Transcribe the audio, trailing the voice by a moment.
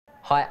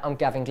Hi, I'm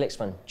Gavin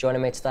Glicksman.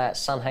 Joining me today at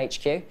Sun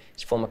HQ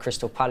is former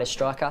Crystal Palace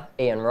striker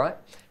Ian Wright,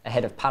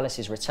 ahead of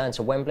Palace's return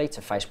to Wembley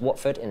to face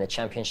Watford in the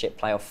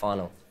Championship playoff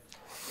final.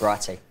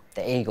 Wrighty,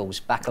 the Eagles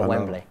back at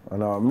Wembley. I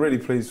know, I'm really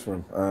pleased for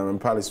him. And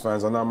Palace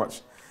fans, I know how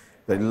much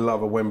they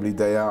love a Wembley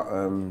day out.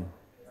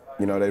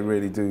 You know, they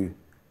really do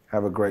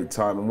have a great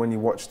time. And when you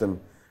watch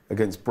them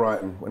against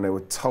Brighton, when they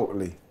were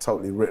totally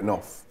written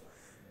off,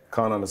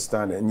 can't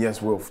understand it. And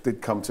yes, Wilf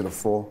did come to the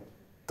fore,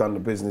 done the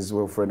business,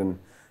 Wilfred, and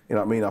you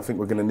know what I mean? I think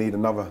we're going to need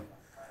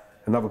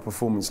another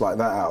performance like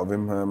that out of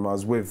him. I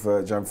was with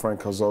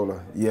Gianfranco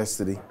Zola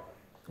yesterday.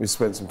 We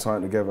spent some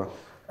time together,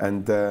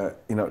 and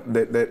you know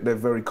they're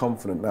very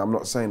confident. Now I'm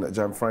not saying that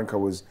Gianfranco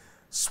was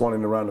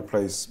swanning around the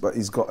place, but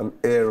he's got an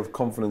air of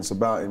confidence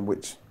about him,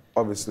 which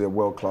obviously a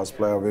world-class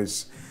player of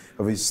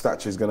his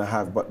stature is going to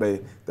have. But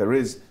there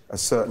is a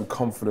certain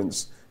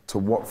confidence to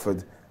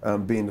Watford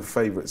being the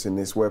favourites in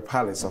this, where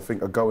Palace I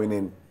think are going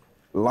in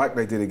like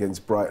they did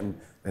against Brighton.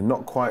 They're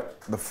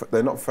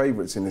not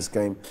favourites in this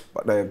game,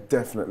 but they have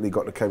definitely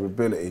got the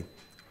capability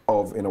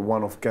of, in a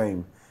one-off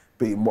game,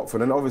 beating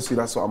Watford. And obviously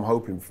that's what I'm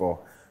hoping for.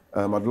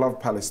 I'd love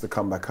Palace to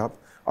come back up.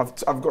 I've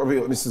got to be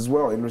honest as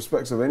well, in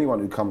respect of anyone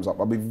who comes up,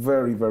 I'll be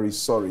very, very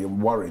sorry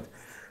and worried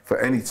for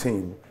any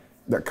team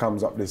that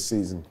comes up this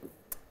season,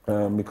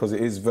 because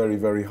it is very,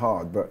 very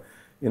hard. But,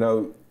 you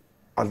know,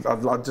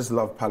 I'd just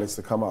love Palace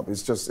to come up.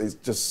 It's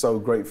just so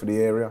great for the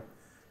area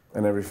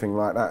and everything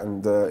like that,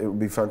 and it would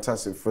be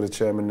fantastic for the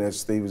chairman there.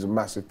 Steve is a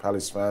massive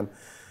Palace fan,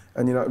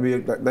 and you know it'd be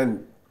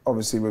then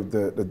obviously with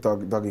the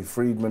Dougie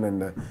Freedman and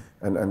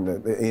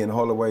the Ian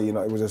Holloway. You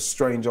know, it was a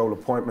strange old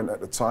appointment at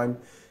the time.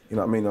 You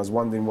know what I mean? I was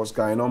wondering what's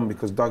going on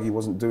because Dougie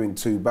wasn't doing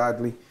too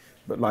badly,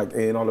 but like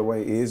Ian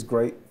Holloway, he is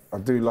great. I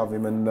do love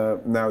him, and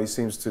now he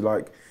seems to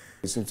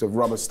have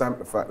rubber stamped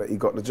the fact that he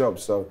got the job.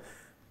 So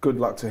good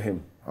luck to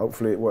him.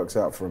 Hopefully it works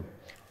out for him.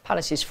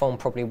 Palace's form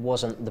probably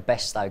wasn't the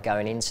best, though,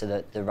 going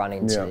into the run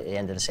into the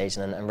end of the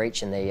season and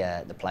reaching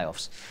the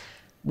playoffs.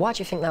 Why do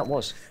you think that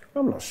was?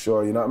 I'm not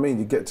sure, you know what I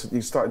mean?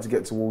 You're starting to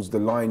get towards the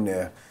line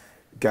there,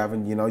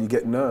 Gavin, you know, you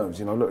get nerves.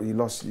 You know, look, you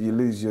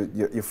lose your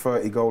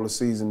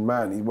 30-goal-a-season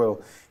man.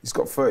 He's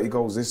got 30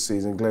 goals this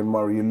season, Glenn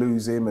Murray. You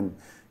lose him and,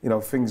 you know,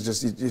 things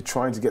just, you're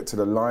trying to get to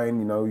the line,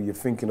 you know, you're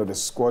thinking of the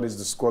squad. Is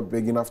the squad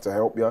big enough to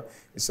help you?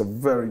 It's a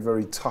very,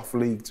 very tough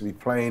league to be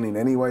playing in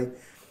anyway.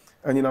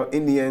 And, you know,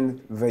 in the end,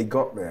 they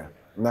got there.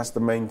 And that's the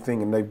main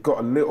thing. And they've got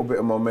a little bit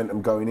of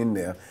momentum going in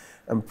there.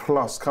 And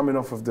plus, coming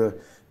off of the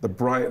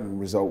Brighton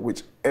result,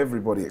 which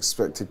everybody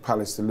expected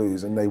Palace to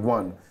lose, and they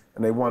won.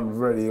 And they won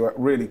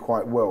really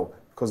quite well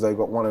because they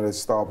got one of the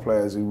star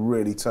players who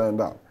really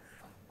turned up.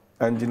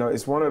 And, you know,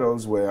 it's one of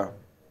those where,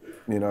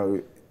 you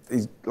know,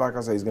 like I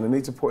say, he's going to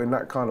need to put in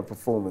that kind of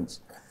performance.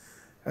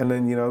 And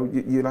then, you know,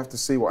 you'll have to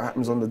see what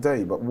happens on the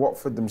day. But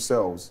Watford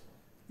themselves,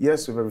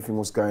 yes, with everything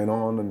what's going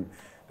on and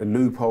the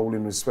loophole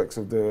in respect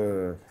of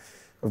the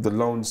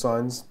loan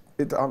signs,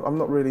 I'm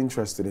not really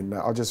interested in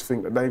that. I just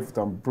think that they've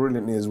done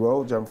brilliantly as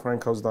well.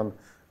 Gianfranco's done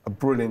a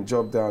brilliant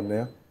job down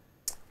there.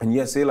 And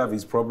yes, he'll have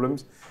his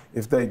problems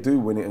if they do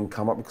win it and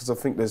come up, because I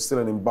think there's still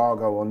an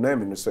embargo on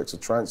them in respect of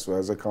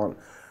transfers. They can't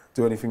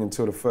do anything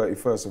until the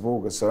 31st of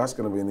August, so that's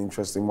going to be an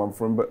interesting one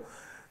for them. But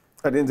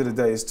at the end of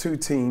the day, it's two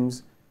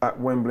teams at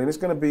Wembley, and it's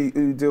going to be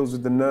who deals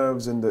with the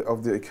nerves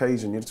of the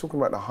occasion. You're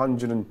talking about the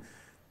 £120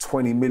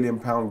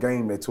 million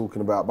game they're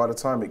talking about. By the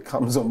time it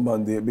comes on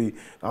Monday, it'll be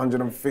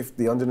 £150,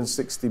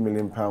 £160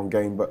 million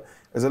game. But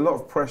there's a lot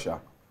of pressure.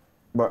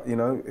 But, you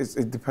know,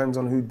 it depends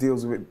on who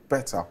deals with it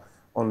better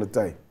on the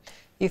day.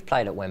 You've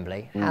played at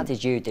Wembley. How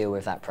did you deal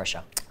with that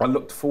pressure? I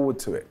looked forward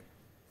to it.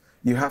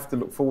 You have to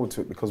look forward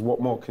to it because what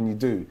more can you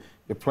do?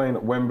 You're playing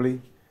at Wembley,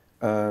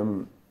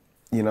 you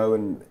know,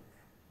 and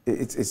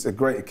it's a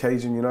great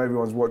occasion. You know,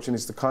 everyone's watching.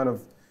 It's the kind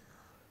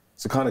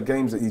of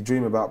games that you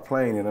dream about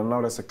playing in. I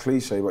know that's a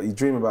cliche, but you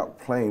dream about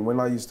playing.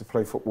 When I used to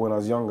play football when I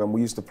was younger, and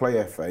we used to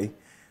play FA, you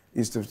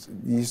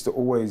used to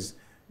always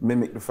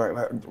mimic the fact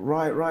that,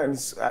 right, and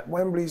it's at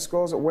Wembley,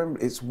 scores at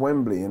Wembley. It's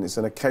Wembley, and it's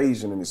an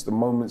occasion, and it's the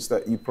moments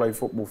that you play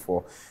football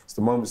for. It's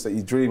the moments that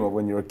you dream of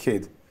when you're a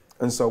kid.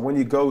 And so when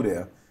you go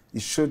there,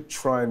 you should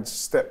try and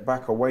step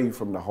back away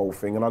from the whole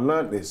thing. And I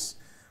learnt this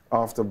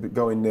after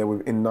going there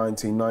in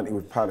 1990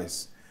 with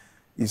Palace.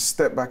 You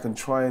step back and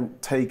try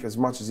and take as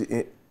much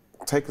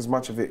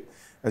of it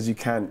as you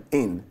can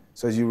in,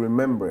 so as you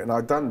remember it. And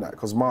I've done that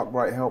because Mark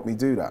Wright helped me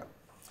do that.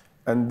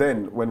 And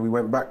then when we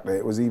went back there,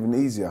 it was even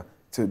easier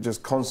to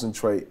just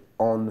concentrate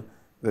on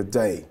the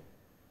day.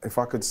 If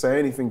I could say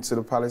anything to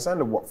the Palace and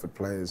the Watford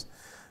players,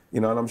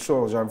 you know, and I'm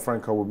sure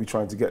Gianfranco will be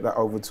trying to get that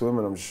over to him,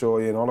 and I'm sure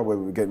Ian Holloway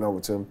will be getting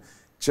over to him,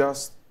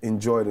 just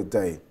enjoy the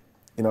day.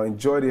 You know,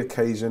 enjoy the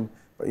occasion,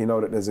 but you know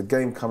that there's a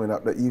game coming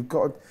up that you've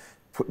got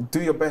to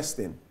do your best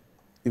in.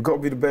 You've got to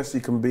be the best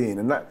you can be in.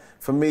 And that,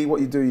 for me, what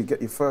you do, you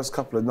get your first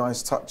couple of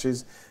nice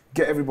touches,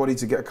 get everybody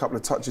to get a couple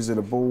of touches of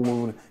the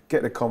ball,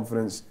 get the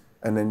confidence,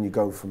 and then you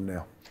go from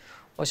there.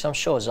 Well, so I'm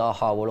sure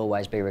Zaha will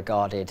always be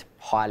regarded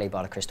highly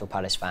by the Crystal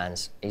Palace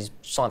fans. He's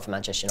signed for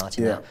Manchester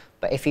United now.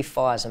 But if he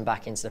fires them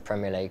back into the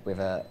Premier League with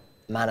a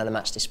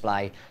man-of-the-match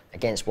display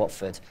against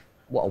Watford,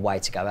 what a way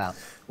to go out.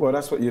 Well,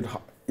 that's what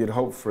you'd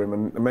hope for him,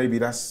 and maybe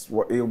that's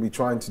what he'll be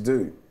trying to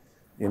do.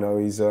 You know,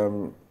 he's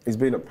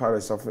been at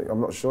Palace,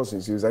 I'm not sure,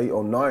 since he was 8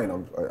 or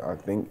 9, I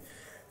think.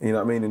 You know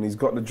what I mean? And he's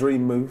got the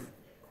dream move.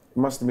 It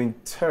must have been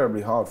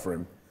terribly hard for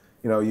him.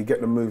 You know, you get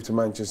the move to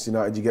Manchester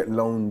United, you get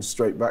loaned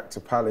straight back to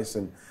Palace,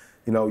 and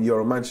you know, you're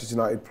a Manchester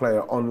United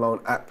player on loan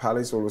at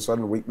Palace. All of a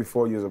sudden, a week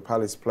before, you was a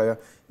Palace player.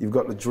 You've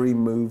got the dream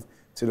move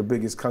to the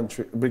biggest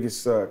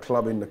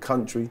club in the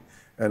country,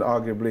 and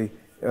arguably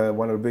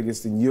one of the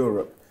biggest in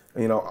Europe.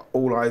 You know,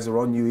 all eyes are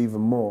on you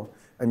even more.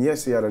 And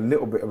yes, he had a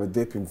little bit of a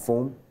dip in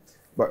form,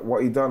 but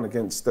what he done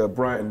against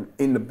Brighton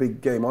in the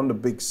big game, on the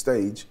big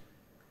stage,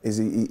 is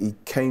he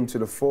came to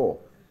the fore.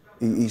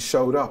 He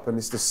showed up, and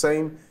it's the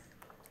same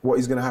what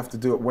he's going to have to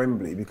do at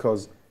Wembley,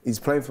 because he's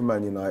playing for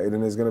Man United,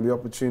 and there's going to be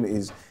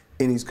opportunities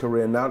in his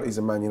career now that he's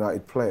a Man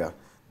United player,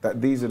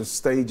 that these are the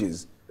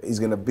stages that he's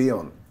going to be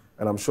on.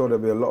 And I'm sure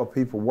there'll be a lot of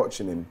people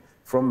watching him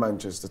from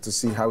Manchester to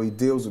see how he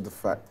deals with the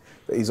fact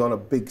that he's on a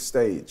big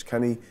stage.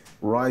 Can he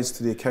rise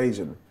to the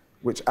occasion?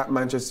 Which at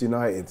Manchester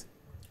United,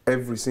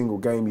 every single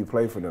game you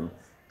play for them,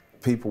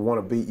 people want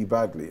to beat you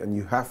badly, and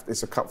you have,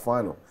 it's a cup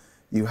final.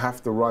 You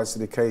have to rise to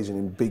the occasion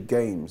in big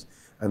games.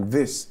 And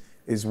this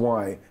is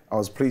why I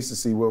was pleased to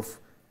see Wilf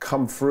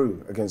come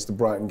through against the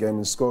Brighton game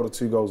and score the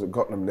 2 goals that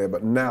got them there.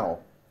 But now,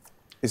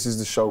 this is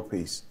the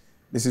showpiece.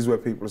 This is where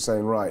people are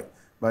saying, right,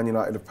 Man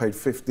United have paid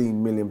 £15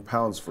 million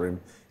for him.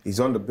 He's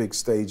on the big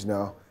stage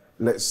now.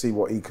 Let's see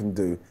what he can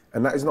do.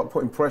 And that is not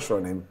putting pressure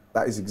on him.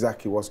 That is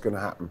exactly what's going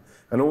to happen.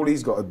 And all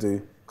he's got to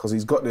do, because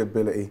he's got the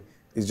ability,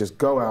 is just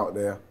go out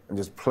there and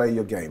just play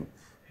your game.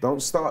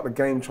 Don't start the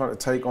game trying to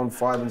take on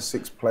 5 and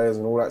 6 players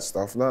and all that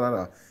stuff. No, no,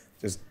 no.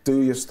 Just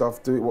do your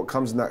stuff, do what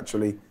comes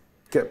naturally,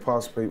 get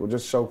past people,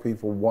 just show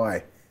people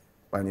why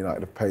Man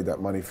United have paid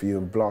that money for you,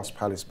 and blast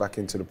Palace back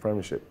into the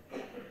Premiership.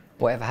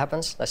 Whatever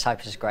happens, let's hope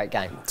it's a great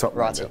game. Top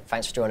man, Wrighty, yeah.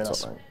 thanks for joining Top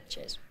us. man.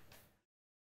 Cheers.